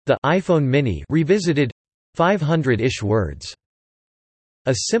The iPhone mini revisited, 500-ish words.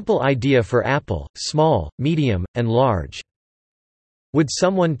 A simple idea for Apple, small, medium, and large. Would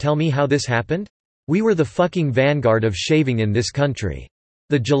someone tell me how this happened? We were the fucking vanguard of shaving in this country.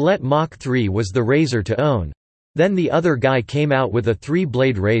 The Gillette Mach 3 was the razor to own. Then the other guy came out with a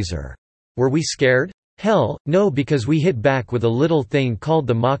 3-blade razor. Were we scared? Hell, no, because we hit back with a little thing called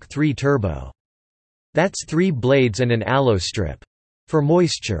the Mach 3 Turbo. That's 3 blades and an aloe strip. For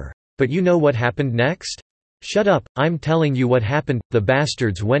moisture. But you know what happened next? Shut up, I'm telling you what happened, the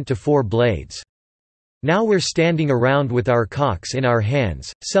bastards went to 4 blades. Now we're standing around with our cocks in our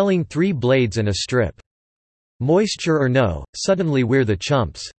hands, selling 3 blades and a strip. Moisture or no, suddenly we're the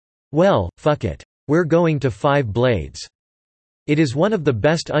chumps. Well, fuck it. We're going to 5 blades. It is one of the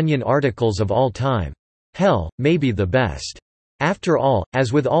best Onion articles of all time. Hell, maybe the best. After all,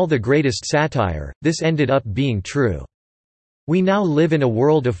 as with all the greatest satire, this ended up being true. We now live in a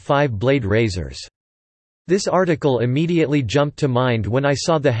world of 5-blade razors. This article immediately jumped to mind when I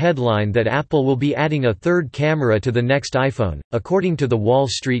saw the headline that Apple will be adding a 3rd camera to the next iPhone, according to the Wall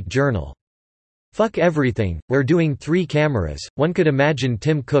Street Journal. Fuck everything, we're doing 3 cameras. One could imagine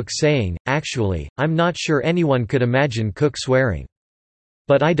Tim Cook saying, actually, I'm not sure anyone could imagine Cook swearing.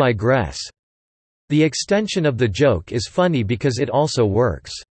 But I digress. The extension of the joke is funny because it also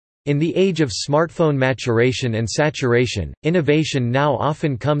works. In the age of smartphone maturation and saturation, innovation now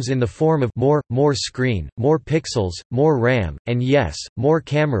often comes in the form of more screen, more pixels, more RAM, and yes, more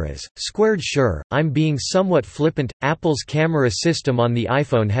cameras. Squared. Sure, I'm being somewhat flippant. Apple's camera system on the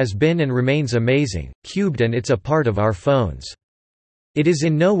iPhone has been and remains amazing, cubed, and it's a part of our phones. It is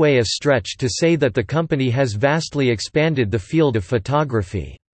in no way a stretch to say that the company has vastly expanded the field of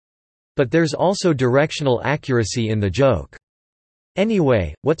photography. But there's also directional accuracy in the joke.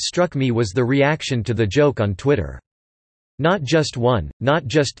 Anyway, what struck me was the reaction to the joke on Twitter. Not just one, not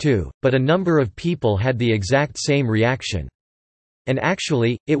just two, but a number of people had the exact same reaction. And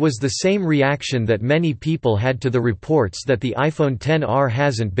actually, it was the same reaction that many people had to the reports that the iPhone XR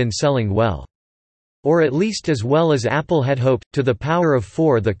hasn't been selling well. Or at least as well as Apple had hoped. To the power of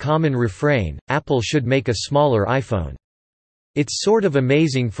 4, the common refrain, Apple should make a smaller iPhone. It's sort of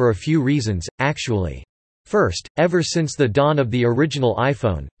amazing for a few reasons, actually. First, ever since the dawn of the original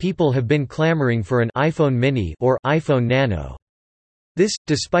iPhone, people have been clamoring for an iPhone mini or iPhone Nano. This,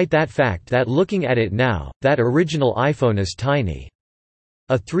 despite that fact that looking at it now, that original iPhone is tiny.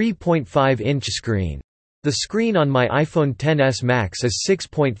 A 3.5-inch screen. The screen on my iPhone XS Max is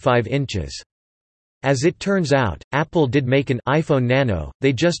 6.5 inches. As it turns out, Apple did make an iPhone Nano,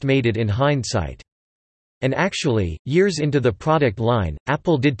 they just made it in hindsight. And actually, years into the product line,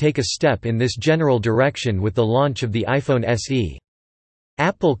 Apple did take a step in this general direction with the launch of the iPhone SE.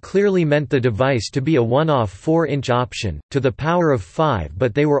 Apple clearly meant the device to be a one-off 4-inch option, to the power of 5,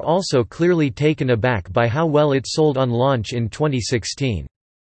 but they were also clearly taken aback by how well it sold on launch in 2016.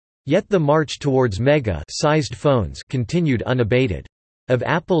 Yet the march towards mega-sized phones continued unabated. Of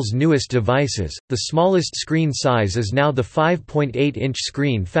Apple's newest devices, the smallest screen size is now the 5.8-inch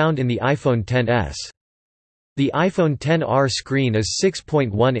screen found in the iPhone XS. The iPhone XR screen is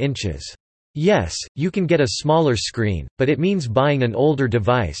 6.1 inches. Yes, you can get a smaller screen, but it means buying an older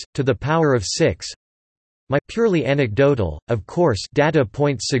device, to the power of 6. My purely anecdotal, of course, data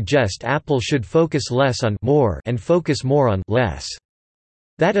points suggest Apple should focus less on more and focus more on less.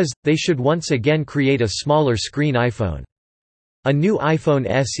 That is, they should once again create a smaller screen iPhone. A new iPhone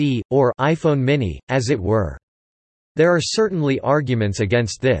SE, or iPhone mini, as it were. There are certainly arguments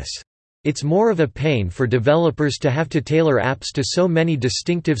against this. It's more of a pain for developers to have to tailor apps to so many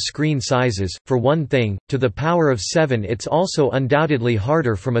distinctive screen sizes. For one thing, to the power of 7, it's also undoubtedly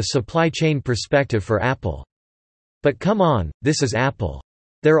harder from a supply chain perspective for Apple. But come on, this is Apple.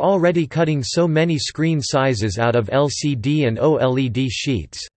 They're already cutting so many screen sizes out of LCD and OLED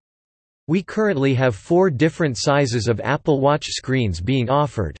sheets. We currently have 4 different sizes of Apple Watch screens being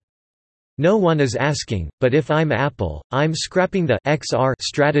offered. No one is asking, but if I'm Apple, I'm scrapping the XR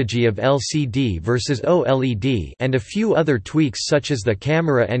strategy of LCD versus OLED and a few other tweaks such as the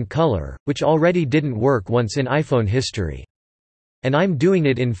camera and color, which already didn't work once in iPhone history. And I'm doing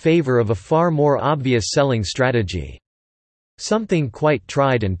it in favor of a far more obvious selling strategy. Something quite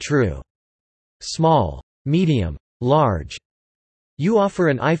tried and true. Small, medium, large. You offer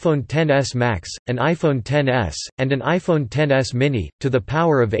an iPhone XS Max, an iPhone XS, and an iPhone XS Mini, to the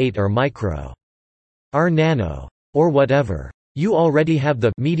power of 8 or Micro. Or Nano. Or whatever. You already have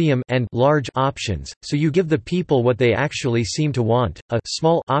the medium and large options, so you give the people what they actually seem to want, a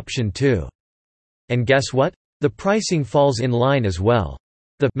small option too. And guess what? The pricing falls in line as well.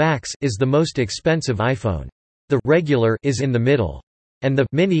 The Max is the most expensive iPhone. The regular is in the middle. and the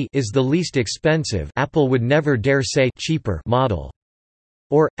Mini is the least expensive, Apple would never dare say cheaper model.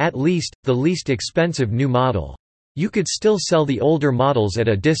 Or, at least, the least expensive new model. You could still sell the older models at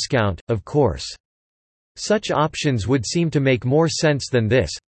a discount, of course. Such options would seem to make more sense than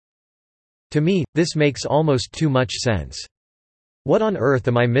this. To me, this makes almost too much sense. What on earth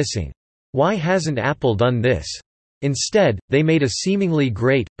am I missing? Why hasn't Apple done this? Instead, they made a seemingly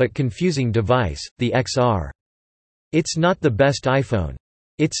great, but confusing device, the XR. It's not the best iPhone.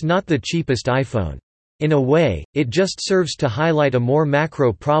 It's not the cheapest iPhone. In a way, it just serves to highlight a more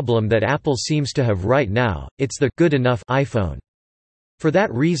macro problem that Apple seems to have right now, it's the good enough iPhone. For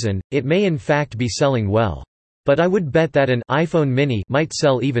that reason, it may in fact be selling well. But I would bet that an iPhone mini might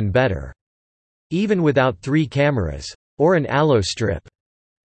sell even better. Even without 3 cameras. Or an allo strip.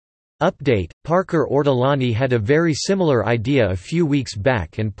 Update: Parker Ortolani had a very similar idea a few weeks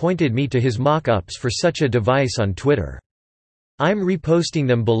back and pointed me to his mock-ups for such a device on Twitter. I'm reposting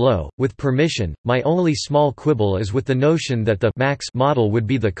them below, with permission. My only small quibble is with the notion that the Max model would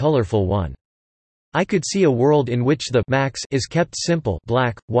be the colorful one. I could see a world in which the Max is kept simple,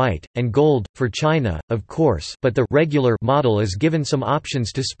 black, white, and gold, for China, of course, but the regular model is given some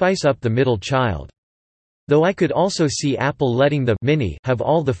options to spice up the middle child. Though I could also see Apple letting the Mini have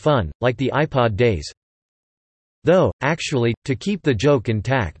all the fun, like the iPod days. Though, actually, to keep the joke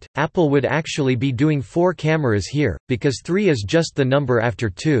intact, Apple would actually be doing 4 cameras here, because 3 is just the number after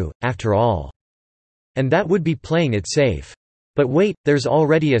 2, after all. And that would be playing it safe. But wait, there's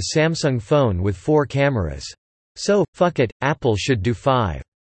already a Samsung phone with 4 cameras. So, fuck it, Apple should do 5.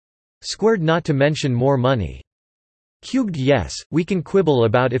 Squared, not to mention more money. Cubed. Yes, we can quibble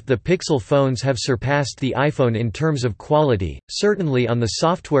about if the Pixel phones have surpassed the iPhone in terms of quality, certainly on the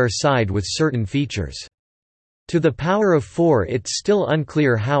software side with certain features. To the power of 4, it's still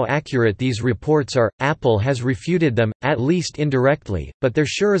unclear how accurate these reports are. Apple has refuted them, at least indirectly, but there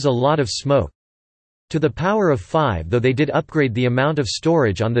sure is a lot of smoke. To the power of 5, though, they did upgrade the amount of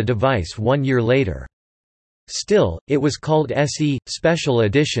storage on the device 1 year later. Still, it was called SE, Special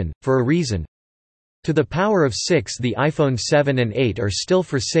Edition, for a reason. To the power of 6, the iPhone 7 and 8 are still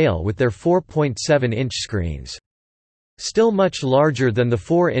for sale with their 4.7-inch screens. Still much larger than the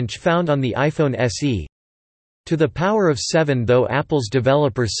 4-inch found on the iPhone SE. To the power of 7, though, Apple's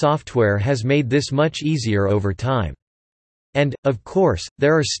developer software has made this much easier over time. And, of course,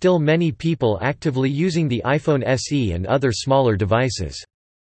 there are still many people actively using the iPhone SE and other smaller devices.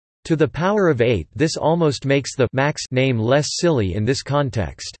 To the power of 8, this almost makes the Max name less silly in this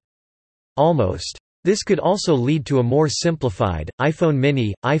context. Almost. This could also lead to a more simplified, iPhone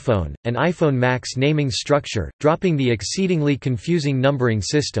mini, iPhone, and iPhone Max naming structure, dropping the exceedingly confusing numbering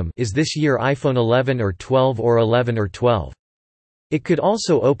system. Is this year iPhone 11 or 12 or 11 or 12? It could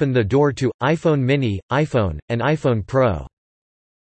also open the door to iPhone mini, iPhone, and iPhone Pro.